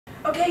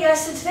Okay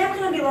guys, so today we're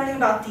going to be learning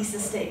about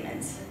thesis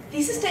statements.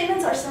 Thesis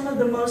statements are some of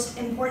the most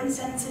important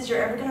sentences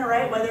you're ever going to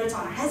write, whether it's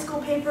on a high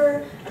school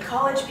paper, a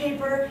college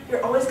paper,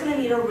 you're always going to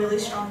need a really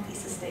strong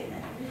thesis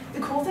statement. The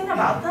cool thing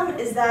about them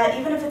is that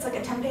even if it's like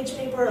a 10-page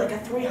paper or like a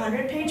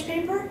 300-page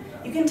paper,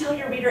 you can tell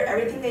your reader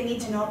everything they need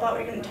to know about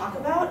what you're going to talk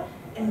about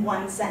in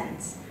one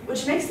sentence,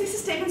 which makes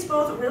thesis statements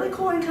both really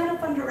cool and kind of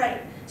fun to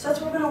write. So that's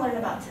what we're going to learn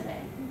about today.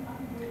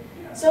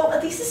 So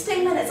a thesis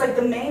statement is like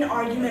the main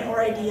argument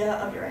or idea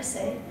of your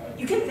essay.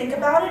 You can think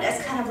about it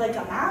as kind of like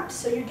a map.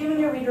 So you're giving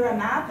your reader a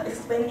map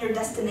explaining your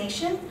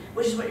destination,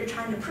 which is what you're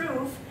trying to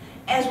prove,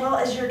 as well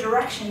as your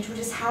direction, which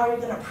is how you're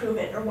going to prove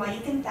it or why you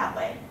think that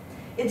way.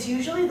 It's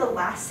usually the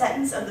last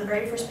sentence of the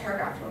very first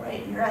paragraph you'll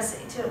write in your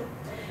essay too.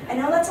 I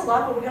know that's a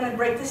lot, but we're going to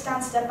break this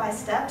down step by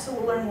step, so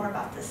we'll learn more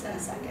about this in a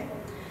second.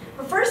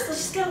 But first,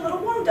 let's just get a little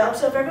warmed up.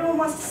 So if everyone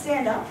wants to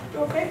stand up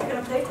real quick, we're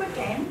going to play a quick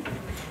game.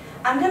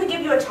 I'm going to give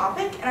you a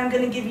topic, and I'm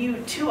going to give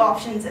you two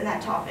options in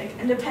that topic.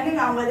 And depending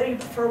on whether you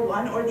prefer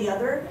one or the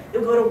other,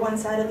 you'll go to one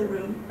side of the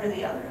room or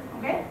the other,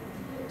 okay?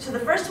 So the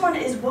first one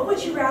is, what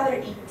would you rather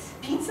eat,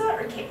 pizza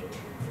or cake?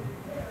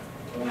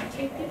 You want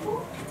cake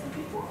people? Pizza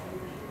people?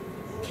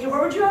 Okay,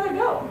 where would you rather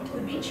go? To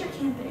the beach or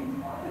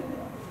camping?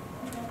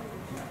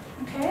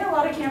 Okay, a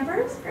lot of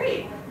campers,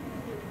 great.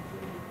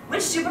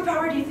 Which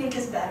superpower do you think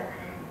is better?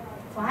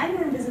 Flying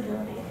or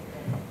invisibility?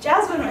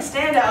 Jasmine,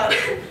 stand out.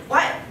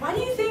 Why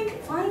do you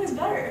think flying is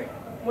better?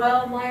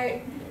 Well,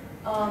 my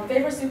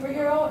favorite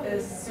superhero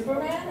is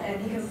Superman,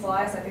 and he can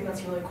fly, so I think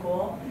that's really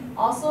cool.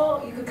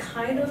 Also, you could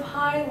kind of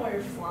hide while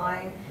you're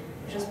flying,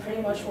 which is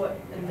pretty much what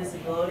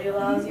invisibility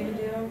allows you to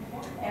do.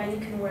 And you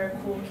can wear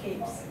cool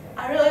capes.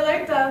 I really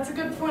like that. That's a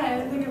good point. I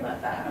didn't think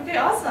about that. Okay,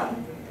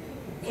 awesome.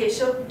 Okay,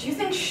 so do you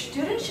think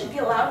students should be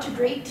allowed to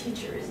grade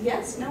teachers?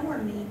 Yes, no, or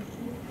maybe?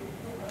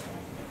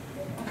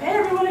 Okay,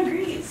 everyone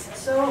agrees.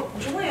 So,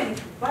 Julian,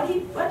 why did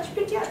you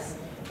pick yes?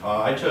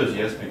 I chose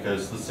yes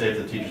because let's say if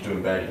the teacher's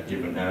doing bad, you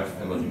give them an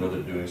F and let them know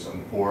they're doing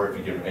something poor. If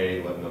you give them an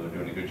A, let them know they're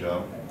doing a good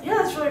job. Yeah,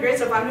 that's really great.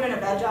 So if I'm doing a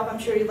bad job, I'm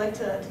sure you'd like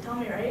to tell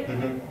me, right?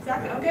 Mm-hmm.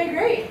 Exactly. Okay,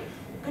 great.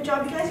 Good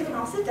job, you guys. You can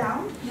all sit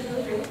down. You did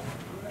really great.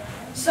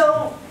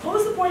 So, what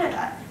was the point of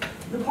that?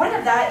 The point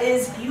of that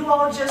is you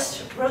all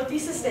just wrote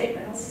thesis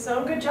statements.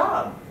 So, good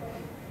job.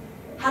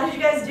 How did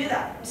you guys do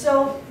that?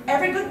 So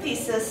every good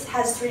thesis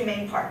has three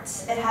main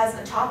parts. It has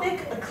a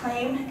topic, a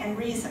claim, and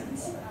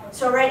reasons.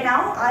 So right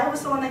now, I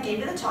was the one that gave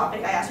you the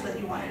topic. I asked whether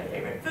you wanted a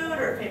favorite food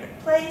or a favorite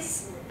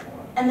place.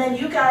 And then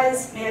you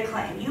guys made a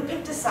claim. You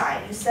picked a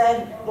side. You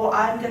said, well,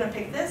 I'm going to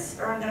pick this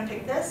or I'm going to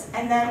pick this.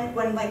 And then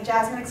when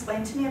Jasmine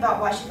explained to me about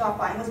why she thought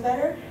flying was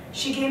better,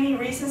 she gave me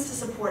reasons to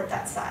support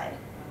that side.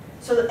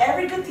 So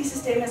every good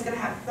thesis statement is going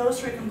to have those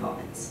three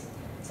components.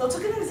 So let's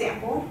look at an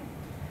example.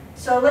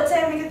 So let's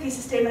say I make a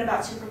thesis statement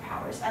about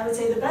superpowers. I would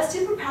say the best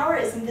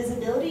superpower is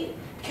invisibility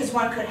because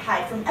one could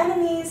hide from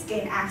enemies,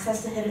 gain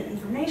access to hidden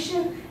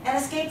information, and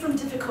escape from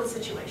difficult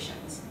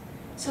situations.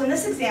 So in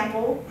this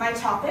example, my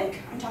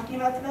topic, I'm talking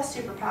about the best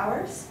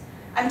superpowers.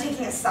 I'm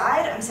taking a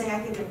side, I'm saying I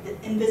think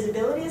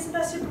invisibility is the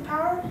best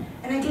superpower,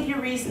 and I give you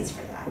reasons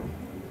for that.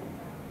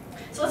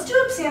 So let's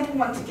do example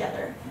one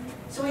together.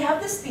 So we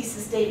have this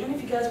thesis statement,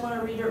 if you guys want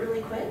to read it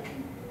really quick.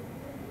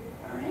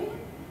 All right.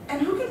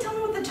 And who can tell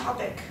me what the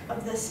topic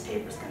of this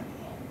paper is going to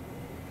be?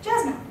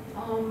 Jasmine.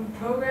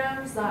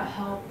 Programs that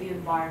help the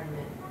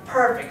environment.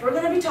 Perfect. We're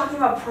going to be talking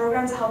about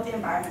programs that help the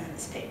environment in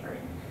this paper.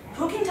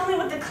 Who can tell me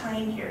what the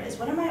claim here is?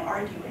 What am I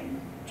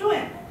arguing?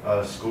 Julian.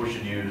 Schools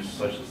should use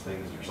such as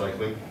things as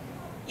recycling.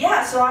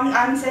 Yeah, so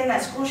I'm saying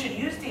that schools should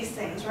use these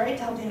things, right,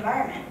 to help the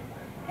environment.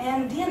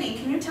 And Danny,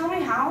 can you tell me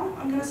how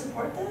I'm going to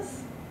support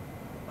this?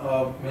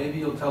 Maybe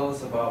you'll tell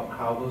us about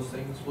how those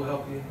things will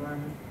help the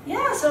environment?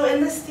 Yeah, so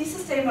in this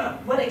thesis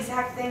statement, what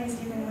exact things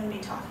do you think I'm going to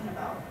be talking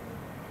about?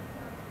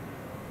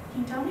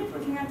 Can you tell me,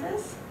 looking at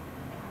this?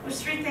 Which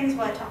three things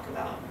will I talk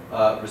about?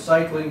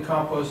 Recycling,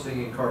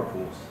 composting, and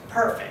carpools.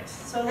 Perfect.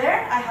 So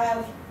there, I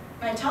have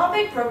my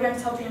topic, programs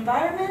to help the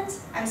environment.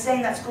 I'm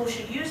saying that schools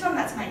should use them,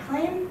 that's my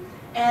claim.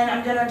 And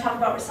I'm going to talk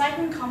about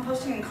recycling,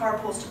 composting, and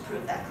carpools to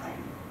prove that claim.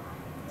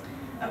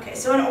 Okay,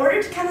 so in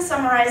order to kind of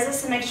summarize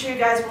this and make sure you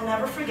guys will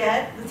never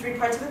forget the three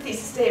parts of the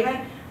thesis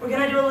statement, we're going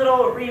to do a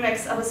little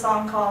remix of a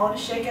song called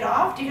Shake It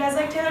Off. Do you guys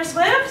like Taylor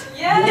Swift?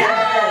 Yeah!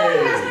 Yeah!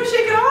 You guys know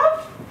Shake It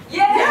Off?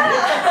 Yeah!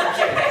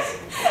 Yeah!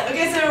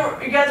 Okay, so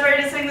you guys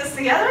ready to sing this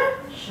together?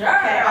 Sure!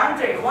 Okay, on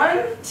three.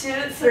 1,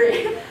 2,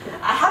 3.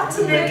 I have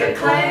to make a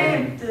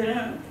claim.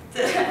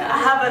 I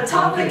have a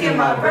topic in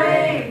my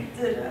brain.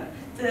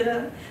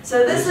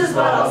 So this is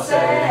what I'll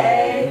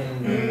say.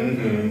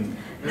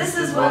 This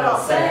is what I'll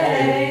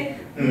say.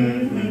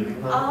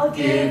 I'll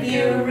give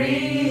you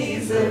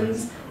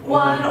reasons,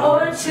 1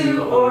 or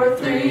 2 or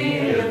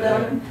 3 of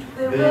them.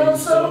 They will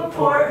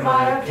support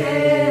my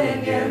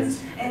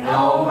opinions, and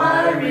all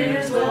my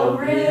readers will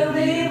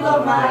really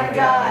love my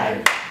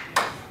guide.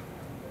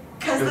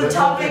 Cause the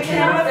topic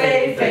cannot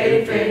fade.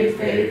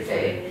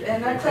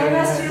 And my claim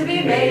has to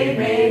be made.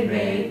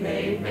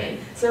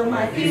 So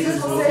my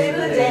thesis will save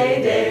the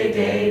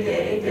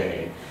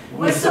day.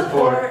 With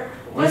support.